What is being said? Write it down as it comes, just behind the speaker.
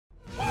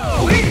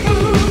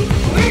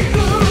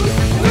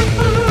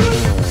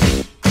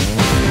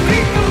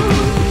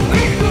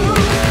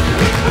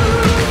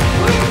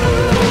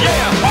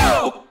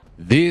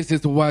guys,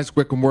 it's the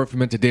Wisekrakr and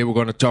Warframe, and today we're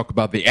going to talk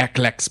about the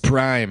Aklex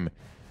Prime.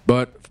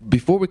 But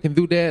before we can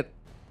do that,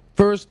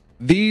 first,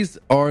 these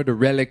are the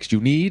relics you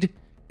need,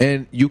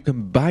 and you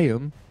can buy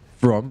them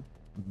from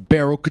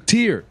Baro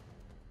Ki'Teer.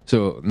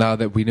 So now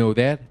that we know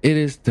that, it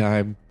is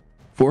time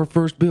for our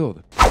first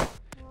build.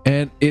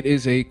 And it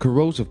is a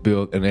corrosive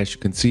build, and as you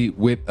can see,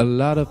 with a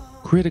lot of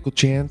critical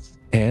chance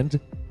and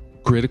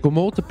critical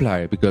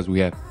multiplier, because we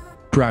have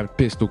Prime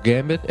Pistol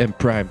Gambit and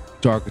Prime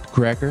Target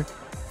Cracker.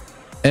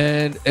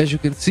 And as you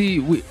can see,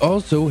 we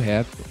also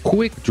have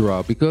quick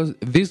draw, because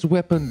this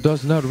weapon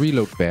does not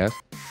reload fast,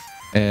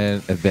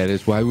 and that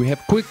is why we have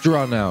quick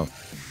draw now.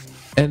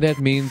 And that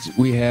means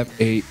we have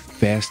a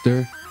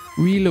faster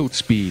reload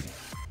speed,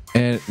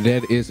 and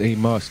that is a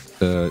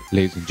must,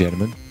 ladies and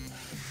gentlemen,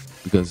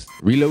 because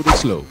reload is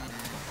slow.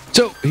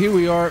 So here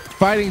we are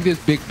fighting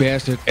this big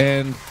bastard,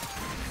 and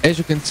as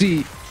you can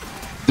see,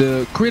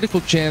 the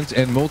critical chance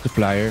and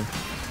multiplier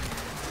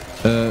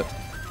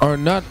are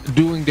not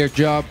doing their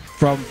job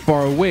from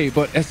far away,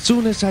 but as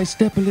soon as I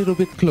step a little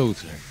bit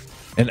closer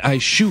and I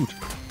shoot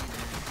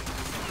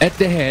at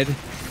the head,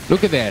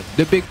 look at that,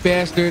 the big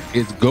bastard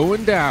is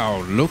going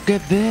down. Look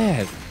at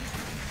that.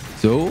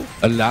 So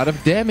a lot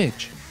of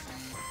damage.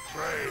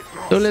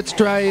 So let's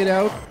try it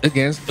out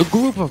against a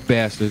group of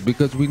bastards,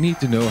 because we need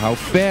to know how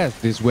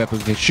fast this weapon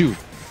can shoot.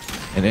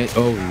 And then,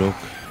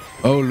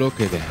 oh look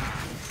at that.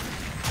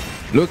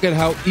 Look at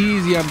how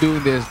easy I'm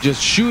doing this.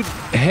 Just shoot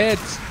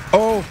heads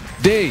all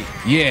day.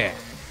 Yeah,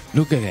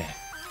 look at that.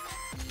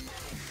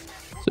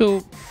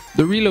 So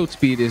the reload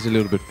speed is a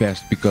little bit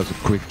fast because of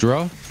quick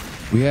draw.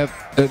 We have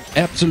an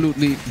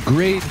absolutely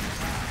great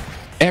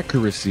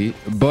accuracy,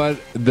 but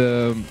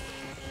the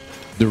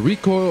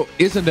recoil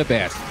isn't the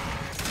best.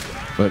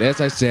 But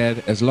as I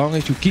said, as long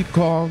as you keep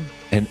calm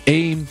and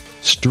aim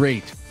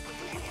straight,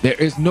 there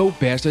is no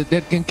bastard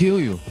that can kill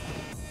you.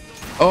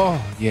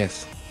 Oh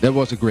yes, that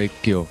was a great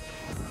kill.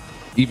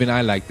 Even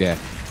I like that.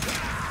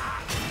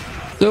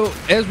 So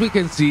as we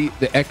can see,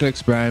 the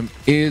Aklex Prime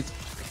is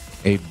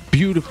a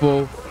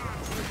beautiful,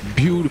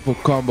 beautiful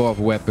combo of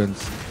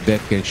weapons that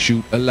can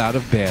shoot a lot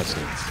of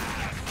bastards.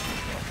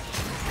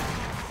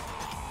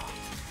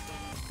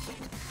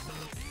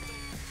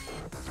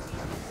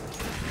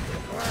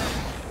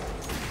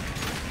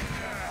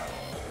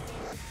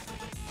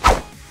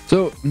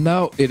 So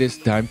now it is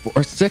time for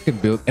our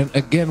second build, and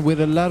again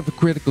with a lot of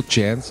critical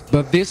chance,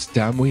 but this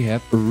time we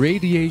have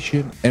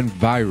radiation and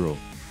viral.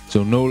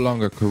 So no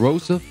longer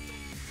corrosive.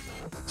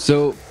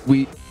 So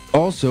we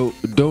also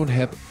don't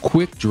have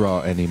quick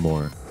draw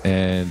anymore,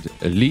 and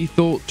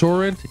lethal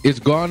torrent is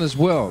gone as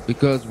well,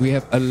 because we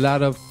have a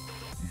lot of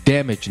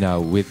damage now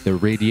with the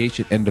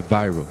radiation and the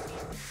viral.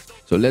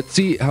 So let's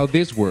see how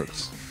this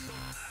works.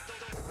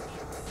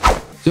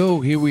 So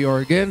here we are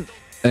again.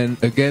 And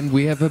again,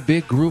 we have a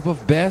big group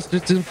of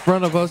bastards in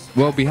front of us.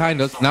 Well,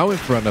 behind us, now in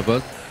front of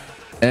us.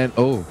 And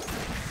oh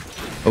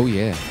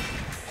yeah.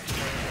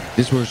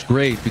 This works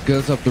great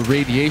because of the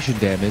radiation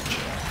damage.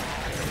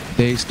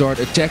 They start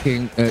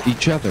attacking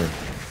each other.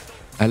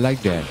 I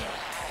like that.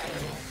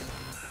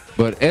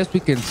 But as we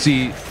can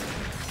see,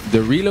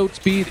 the reload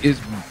speed is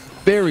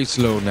very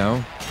slow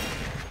now.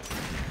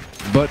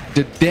 But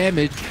the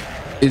damage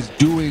is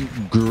doing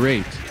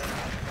great.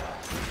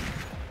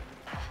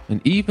 And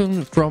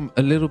even from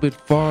a little bit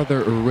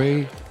farther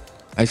away,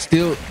 I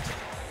still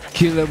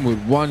kill them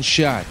with one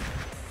shot.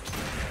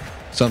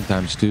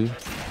 Sometimes two.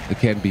 It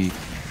can't be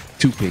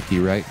too picky,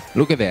 right?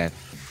 Look at that.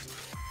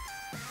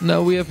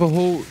 Now we have a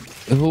whole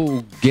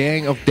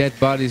gang of dead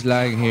bodies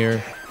lying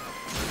here.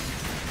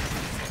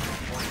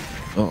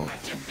 Oh,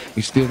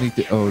 we still need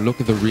to... Oh, look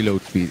at the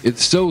reload speed.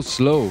 It's so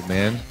slow,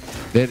 man.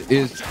 That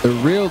is a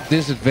real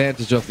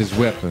disadvantage of this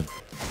weapon.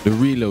 The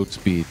reload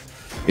speed.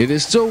 It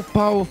is so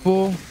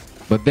powerful,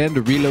 but then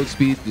the reload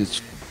speed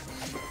just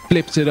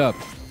flips it up.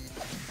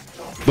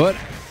 But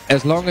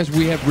as long as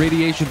we have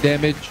radiation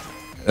damage,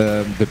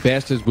 the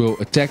bastards will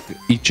attack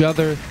each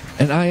other,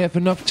 and I have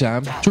enough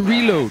time to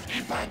reload.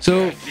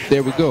 So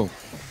there we go.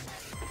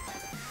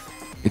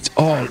 It's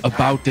all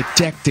about the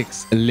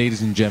tactics,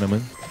 ladies and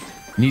gentlemen.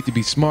 You need to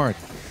be smart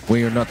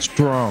when you're not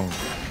strong.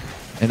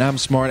 And I'm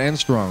smart and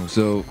strong,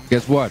 so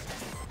guess what?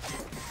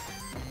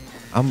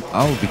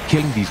 I'll be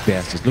killing these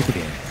bastards. Look at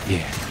that.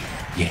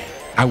 Yeah,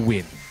 I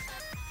win.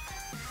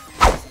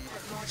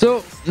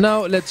 So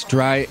now let's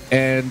try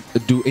and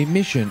do a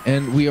mission,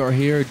 and we are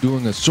here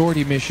doing a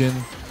sortie mission,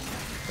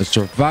 a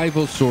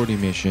survival sortie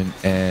mission,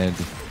 and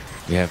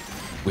we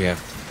have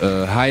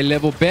high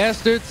level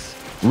bastards,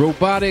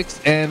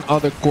 robotics, and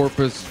other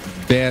corpus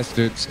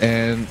bastards,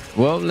 and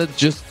well, let's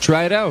just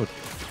try it out.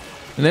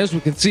 And as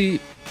we can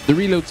see, the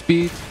reload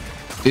speed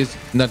is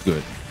not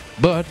good,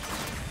 but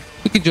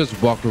we can just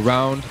walk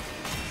around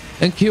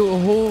and kill a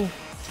whole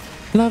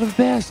lot of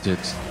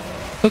bastards.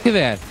 Look at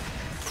that.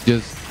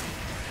 Just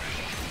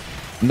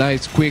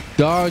nice quick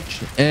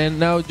dodge, and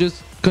now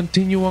just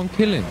continue on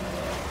killing.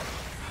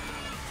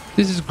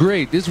 This is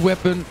great. This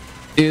weapon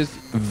is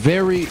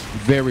very,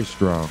 very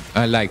strong.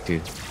 I liked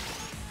it.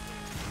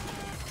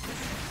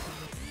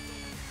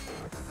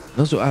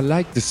 Also, I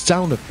like the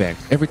sound effect.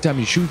 Every time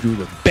you shoot, you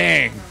the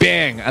bang,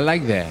 bang. I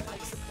like that.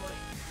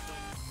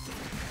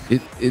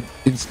 It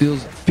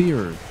instills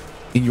fear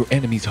in your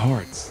enemies'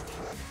 hearts.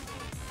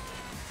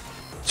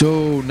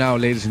 So now,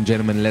 ladies and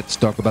gentlemen, let's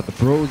talk about the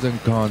pros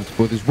and cons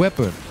for this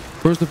weapon.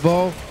 First of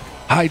all,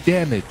 high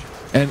damage,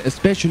 and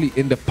especially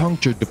in the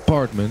puncture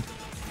department,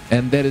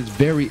 and that is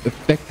very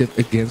effective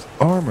against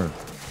armor.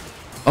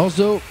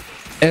 Also,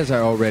 as I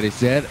already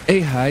said, a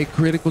high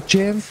critical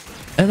chance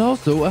and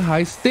also a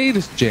high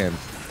status chance.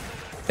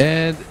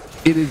 And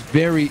it is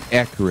very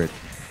accurate,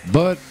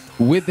 but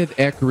with that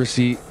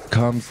accuracy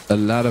comes a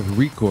lot of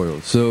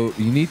recoil, so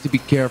you need to be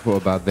careful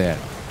about that.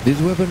 This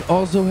weapon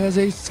also has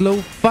a slow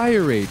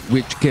fire rate,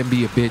 which can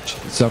be a bitch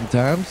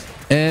sometimes,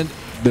 and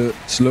the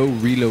slow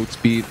reload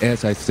speed,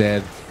 as I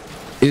said,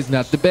 is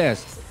not the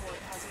best.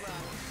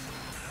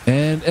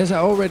 And as I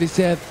already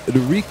said, the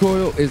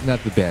recoil is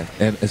not the best,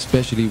 and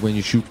especially when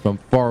you shoot from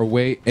far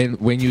away and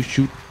when you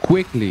shoot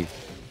quickly.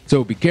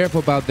 So be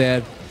careful about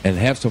that and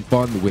have some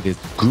fun with this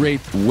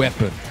great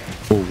weapon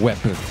or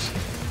weapons.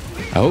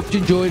 I hope you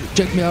enjoyed.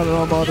 Check me out on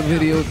all my other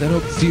videos and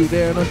hope to see you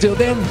there. And until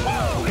then,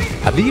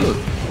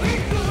 adios.